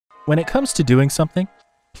When it comes to doing something,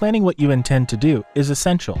 planning what you intend to do is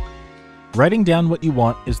essential. Writing down what you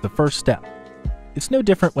want is the first step. It's no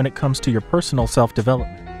different when it comes to your personal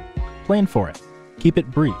self-development. Plan for it, keep it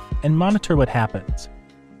brief, and monitor what happens.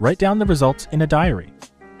 Write down the results in a diary.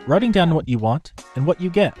 Writing down what you want and what you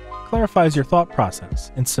get clarifies your thought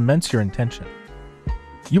process and cements your intention.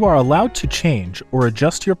 You are allowed to change or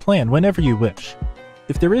adjust your plan whenever you wish.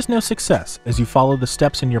 If there is no success as you follow the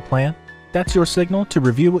steps in your plan, that's your signal to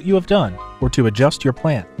review what you have done or to adjust your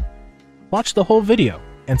plan. Watch the whole video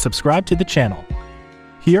and subscribe to the channel.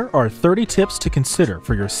 Here are 30 tips to consider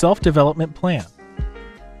for your self-development plan.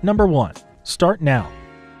 Number 1. Start now.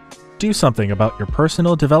 Do something about your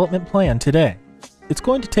personal development plan today. It's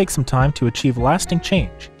going to take some time to achieve lasting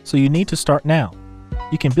change, so you need to start now.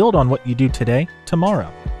 You can build on what you do today,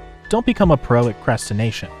 tomorrow. Don't become a pro at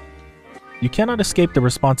procrastination. You cannot escape the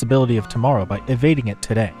responsibility of tomorrow by evading it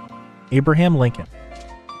today. Abraham Lincoln.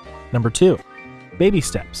 Number 2. Baby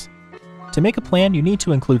steps. To make a plan, you need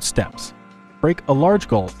to include steps. Break a large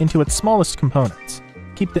goal into its smallest components.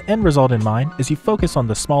 Keep the end result in mind as you focus on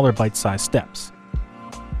the smaller bite-sized steps.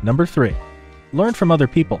 Number 3. Learn from other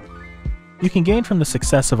people. You can gain from the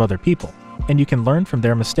success of other people, and you can learn from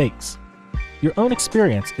their mistakes. Your own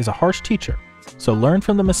experience is a harsh teacher, so learn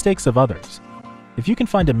from the mistakes of others. If you can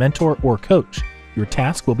find a mentor or coach, your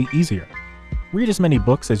task will be easier. Read as many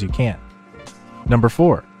books as you can. Number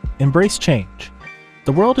 4. Embrace change.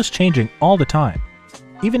 The world is changing all the time.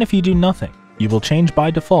 Even if you do nothing, you will change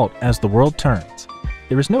by default as the world turns.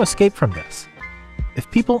 There is no escape from this. If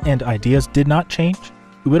people and ideas did not change,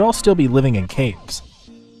 we would all still be living in caves.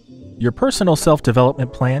 Your personal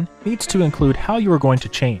self-development plan needs to include how you are going to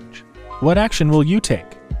change. What action will you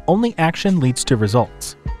take? Only action leads to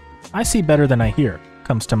results. I see better than I hear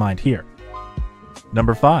comes to mind here.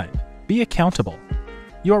 Number 5. Be accountable.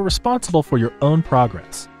 You are responsible for your own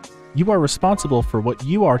progress. You are responsible for what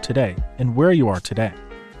you are today and where you are today.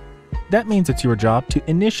 That means it's your job to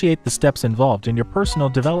initiate the steps involved in your personal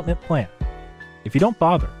development plan. If you don't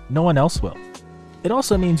bother, no one else will. It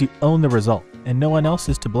also means you own the result and no one else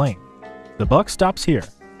is to blame. The buck stops here.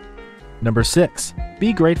 Number 6.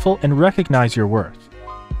 Be grateful and recognize your worth.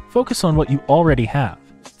 Focus on what you already have.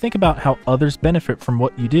 Think about how others benefit from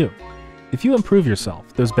what you do. If you improve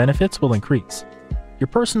yourself, those benefits will increase. Your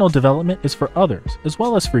personal development is for others as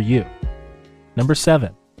well as for you. Number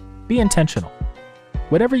 7. Be intentional.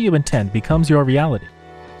 Whatever you intend becomes your reality.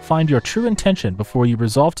 Find your true intention before you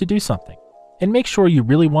resolve to do something, and make sure you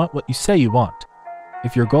really want what you say you want.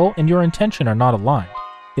 If your goal and your intention are not aligned,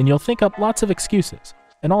 then you'll think up lots of excuses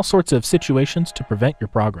and all sorts of situations to prevent your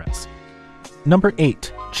progress. Number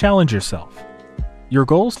 8. Challenge yourself. Your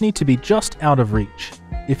goals need to be just out of reach.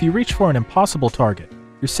 If you reach for an impossible target,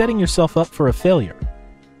 you're setting yourself up for a failure.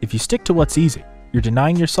 If you stick to what's easy, you're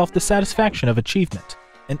denying yourself the satisfaction of achievement,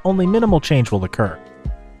 and only minimal change will occur.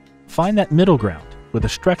 Find that middle ground with a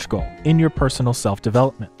stretch goal in your personal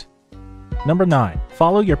self-development. Number 9.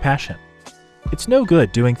 Follow your passion. It's no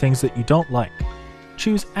good doing things that you don't like.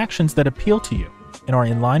 Choose actions that appeal to you and are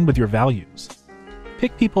in line with your values.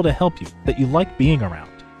 Pick people to help you that you like being around.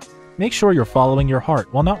 Make sure you're following your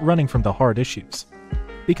heart while not running from the hard issues.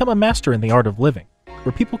 Become a master in the art of living,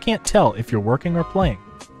 where people can't tell if you're working or playing,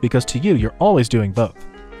 because to you, you're always doing both.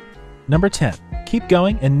 Number 10. Keep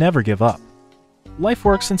going and never give up. Life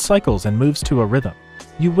works in cycles and moves to a rhythm.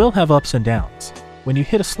 You will have ups and downs. When you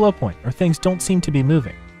hit a slow point or things don't seem to be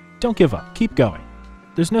moving, don't give up, keep going.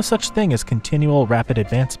 There's no such thing as continual rapid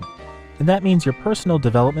advancement, and that means your personal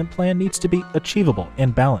development plan needs to be achievable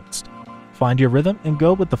and balanced. Find your rhythm and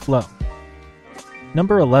go with the flow.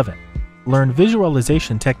 Number 11. Learn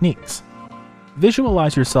visualization techniques.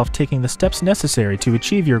 Visualize yourself taking the steps necessary to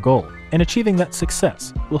achieve your goal, and achieving that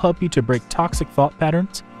success will help you to break toxic thought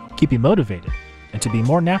patterns, keep you motivated, and to be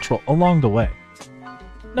more natural along the way.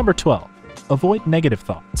 Number 12. Avoid negative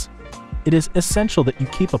thoughts. It is essential that you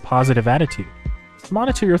keep a positive attitude.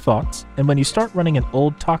 Monitor your thoughts, and when you start running an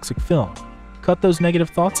old toxic film, cut those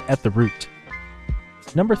negative thoughts at the root.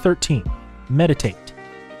 Number 13. Meditate.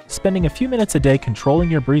 Spending a few minutes a day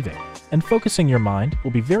controlling your breathing and focusing your mind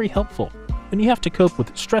will be very helpful when you have to cope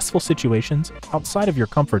with stressful situations outside of your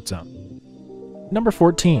comfort zone. Number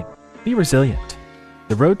 14. Be resilient.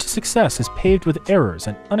 The road to success is paved with errors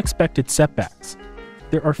and unexpected setbacks.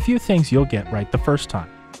 There are few things you'll get right the first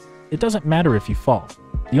time. It doesn't matter if you fall.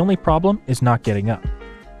 The only problem is not getting up.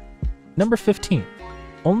 Number 15.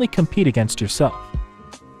 Only compete against yourself.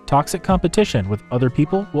 Toxic competition with other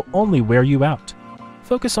people will only wear you out.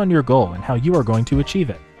 Focus on your goal and how you are going to achieve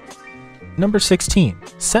it. Number 16.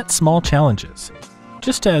 Set small challenges.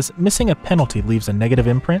 Just as missing a penalty leaves a negative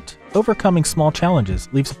imprint, overcoming small challenges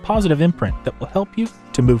leaves a positive imprint that will help you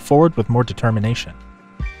to move forward with more determination.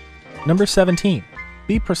 Number 17.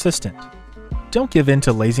 Be persistent. Don't give in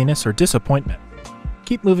to laziness or disappointment.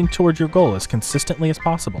 Keep moving toward your goal as consistently as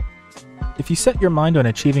possible. If you set your mind on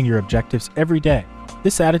achieving your objectives every day,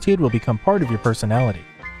 this attitude will become part of your personality.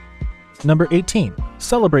 Number 18.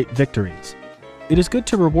 Celebrate victories. It is good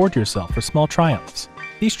to reward yourself for small triumphs.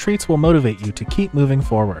 These treats will motivate you to keep moving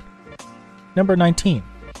forward. Number 19.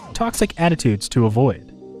 Toxic attitudes to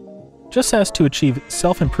avoid. Just as to achieve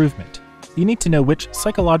self-improvement, you need to know which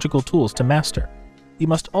psychological tools to master. You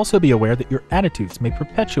must also be aware that your attitudes may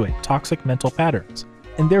perpetuate toxic mental patterns,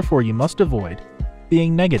 and therefore you must avoid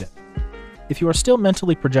being negative. If you are still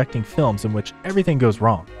mentally projecting films in which everything goes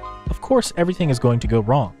wrong, of course everything is going to go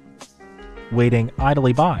wrong. Waiting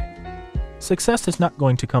idly by. Success is not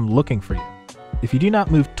going to come looking for you. If you do not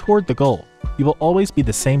move toward the goal, you will always be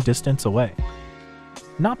the same distance away.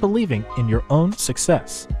 Not believing in your own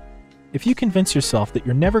success. If you convince yourself that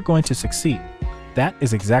you're never going to succeed, that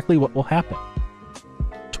is exactly what will happen.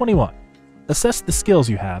 21. Assess the skills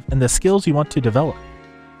you have and the skills you want to develop.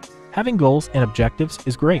 Having goals and objectives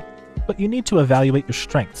is great, but you need to evaluate your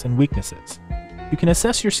strengths and weaknesses. You can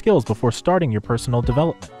assess your skills before starting your personal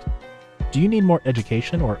development. Do you need more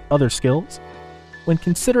education or other skills? When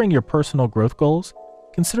considering your personal growth goals,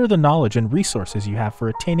 consider the knowledge and resources you have for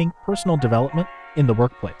attaining personal development in the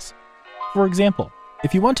workplace. For example,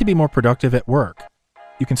 if you want to be more productive at work,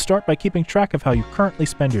 you can start by keeping track of how you currently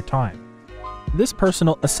spend your time. This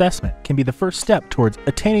personal assessment can be the first step towards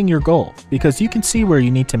attaining your goal because you can see where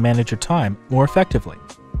you need to manage your time more effectively.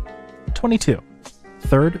 22.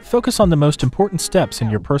 Third, focus on the most important steps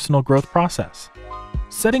in your personal growth process.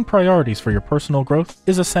 Setting priorities for your personal growth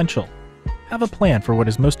is essential. Have a plan for what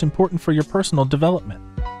is most important for your personal development.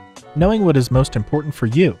 Knowing what is most important for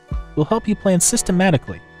you will help you plan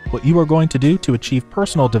systematically what you are going to do to achieve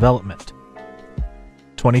personal development.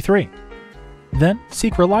 23. Then,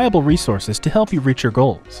 seek reliable resources to help you reach your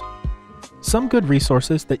goals. Some good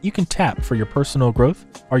resources that you can tap for your personal growth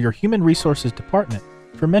are your Human Resources Department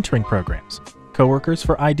for mentoring programs, coworkers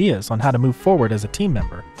for ideas on how to move forward as a team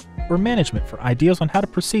member, or management for ideas on how to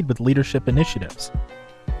proceed with leadership initiatives.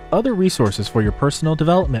 Other resources for your personal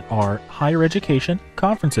development are higher education,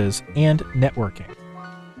 conferences, and networking.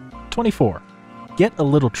 24. Get a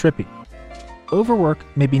little trippy. Overwork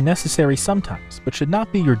may be necessary sometimes, but should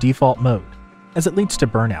not be your default mode, as it leads to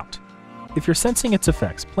burnout. If you're sensing its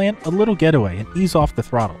effects, plan a little getaway and ease off the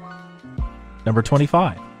throttle. Number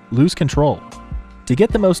 25. Lose control. To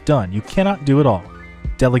get the most done, you cannot do it all.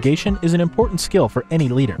 Delegation is an important skill for any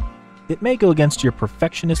leader. It may go against your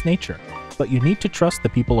perfectionist nature, but you need to trust the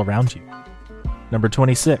people around you. Number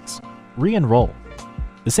 26. Re-enroll.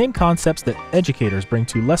 The same concepts that educators bring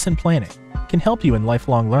to lesson planning can help you in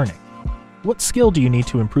lifelong learning. What skill do you need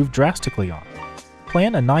to improve drastically on?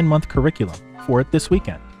 Plan a 9-month curriculum for it this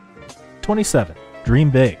weekend. 27. Dream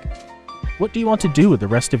big. What do you want to do with the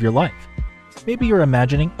rest of your life? Maybe you're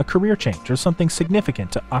imagining a career change or something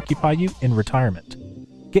significant to occupy you in retirement.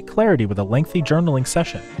 Get clarity with a lengthy journaling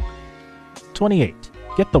session. 28.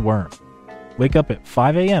 Get the worm. Wake up at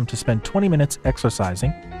 5 a.m. to spend 20 minutes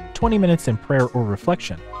exercising, 20 minutes in prayer or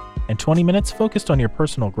reflection, and 20 minutes focused on your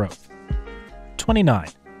personal growth. 29.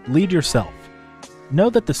 Lead yourself. Know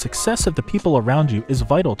that the success of the people around you is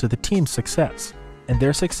vital to the team's success, and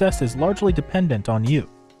their success is largely dependent on you.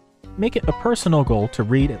 Make it a personal goal to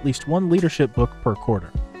read at least one leadership book per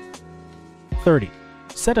quarter. 30.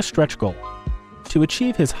 Set a stretch goal. To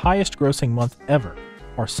achieve his highest grossing month ever,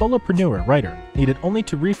 our solopreneur writer needed only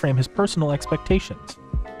to reframe his personal expectations.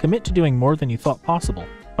 Commit to doing more than you thought possible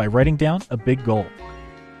by writing down a big goal.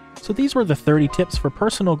 So these were the 30 tips for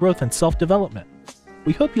personal growth and self-development.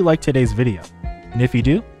 We hope you liked today's video, and if you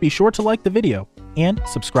do, be sure to like the video and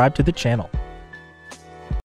subscribe to the channel.